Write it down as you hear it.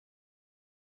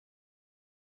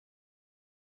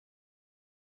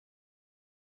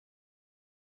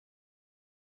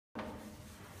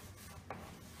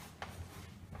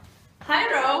Hi,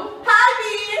 Ro. Hi,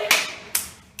 Bea.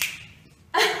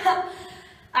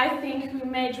 I think we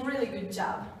made a really good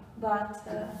job, but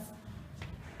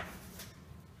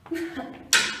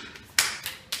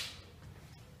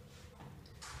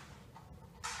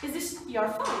is this your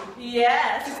phone?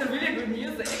 Yes, it's a really good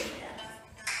music.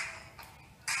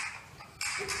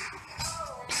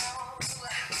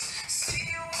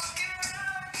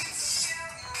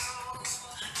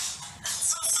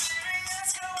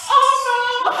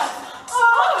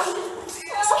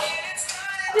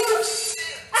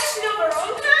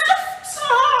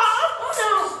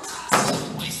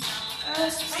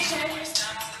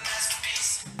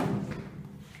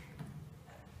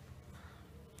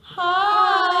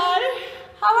 Hi,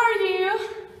 how are you?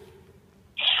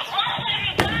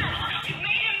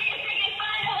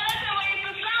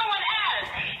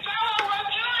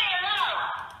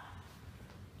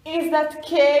 Is that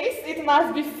case? It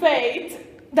must be fate.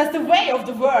 That's the way of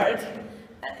the world.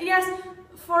 Yes,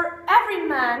 for every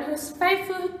man who's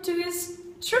faithful to his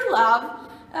true love,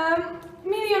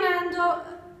 million and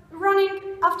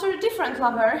running after a different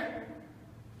lover.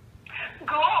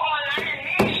 Go online and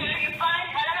make sure you find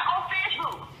Helena on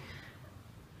Facebook.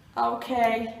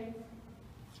 Okay.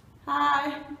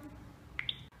 Hi.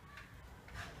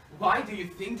 Why do you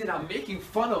think that I'm making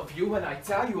fun of you when I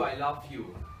tell you I love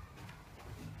you?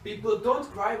 People don't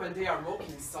cry when they are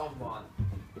mocking someone.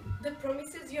 The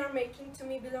promises you are making to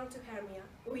me belong to Hermia.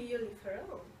 Will you leave her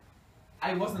alone?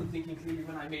 I wasn't thinking clearly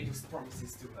when I made those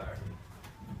promises to her.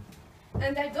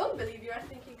 And I don't believe you are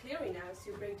thinking clearly now as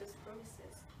you break those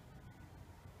promises.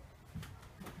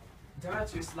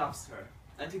 Demetrius loves her,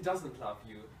 and he doesn't love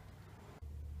you.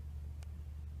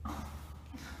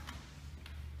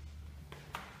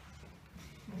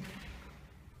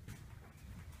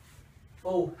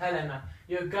 Oh, Helena,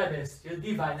 you're goddess, you're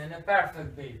divine and a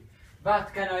perfect babe.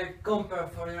 What can I compare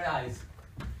for your eyes?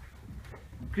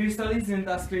 Crystal isn't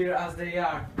as clear as they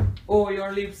are. Oh,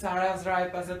 your lips are as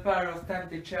ripe as a pair of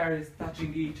tempted cherries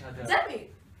touching each other. Damn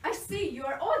it! I see you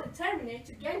are all determined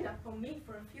to gang up on me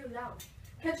for a few now.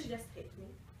 Can't you just hate me?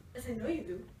 As I know you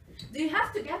do. Do you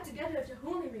have to get together to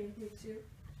humiliate me too?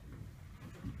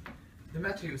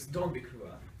 Demetrius, don't be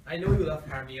cruel. I know you love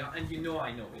Hermia, and you know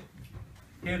I know it.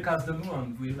 Here comes the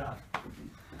woman we love.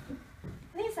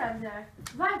 Lysander,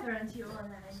 why weren't you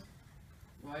online?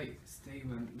 Why stay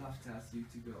when love tells you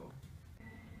to go?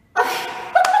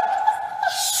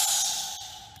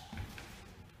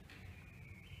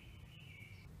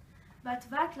 But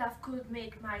what love could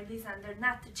make my Lysander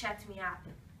not to chat me up?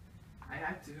 I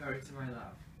add to her to my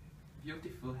love,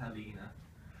 beautiful Helena,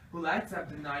 who lights up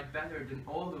the night better than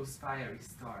all those fiery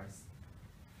stars.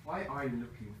 Why are you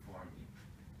looking for me?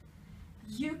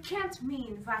 You can't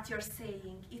mean what you're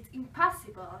saying. It's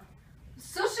impossible.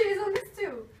 So she is on this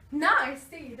too. Now I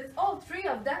see that all three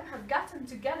of them have gotten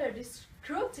together this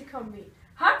cruelty on me.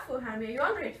 Harmful, Hermia, you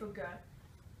ungrateful girl.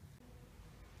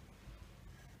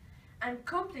 I'm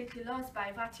completely lost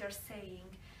by what you're saying.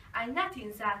 I'm not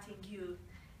insulting you.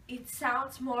 It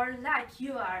sounds more like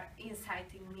you are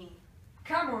inciting me.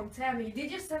 Come on, tell me,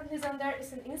 did you send Lysander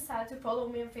as an insult to follow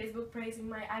me on Facebook praising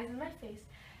my eyes and my face?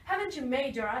 Haven't you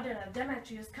made your other love,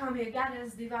 Demetrius, come here,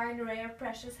 goddess, divine, rare,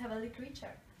 precious, heavenly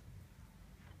creature?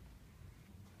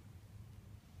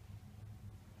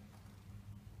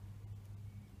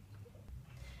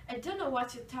 I don't know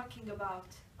what you're talking about.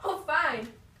 Oh, fine.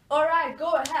 Alright,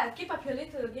 go ahead, keep up your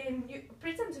little game. You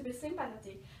pretend to be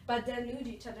sympathetic, but then nude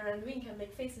each other and wink and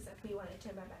make faces at me when I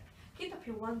turn my back. Keep up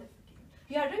your wonderful game.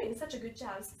 You are doing such a good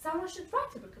job. Someone should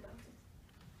write a book about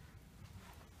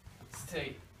it.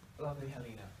 Stay, lovely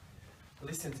Helena.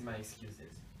 Listen to my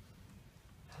excuses.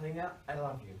 Helena, I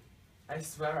love you. I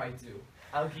swear I do.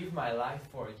 I'll give my life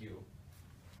for you.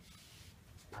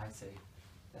 I say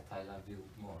that I love you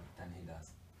more than he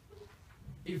does.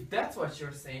 If that's what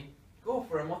you're saying, go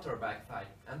for a motorbike fight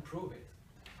and prove it.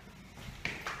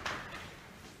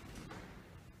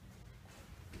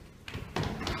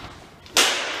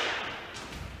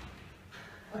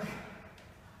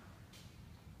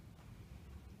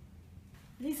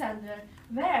 Lysander,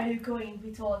 where are you going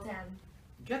with all them?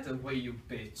 Get away, you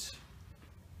bitch.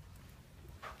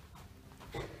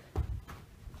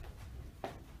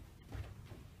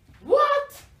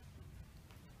 What?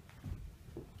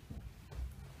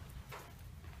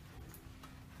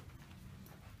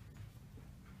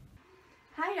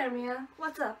 Hi, Hermia.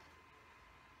 What's up?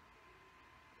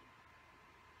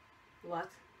 What?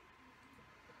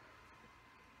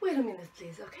 Wait a minute,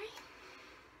 please, okay?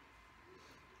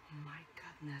 Oh my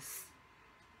goodness.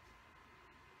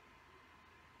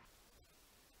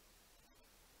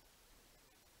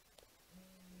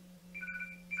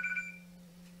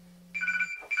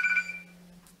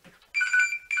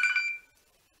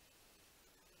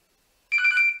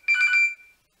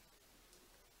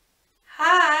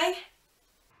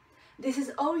 This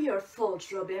is all your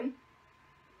fault, Robin.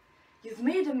 You've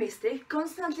made a mistake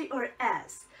constantly or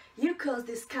else you cause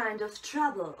this kind of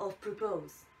trouble of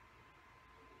purpose.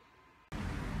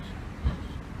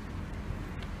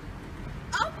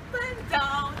 Up and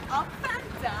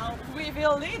down, we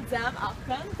will lead them up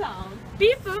and down.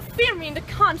 People fear me in the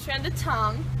country and the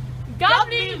town. God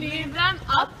will lead them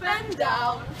up and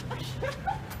down.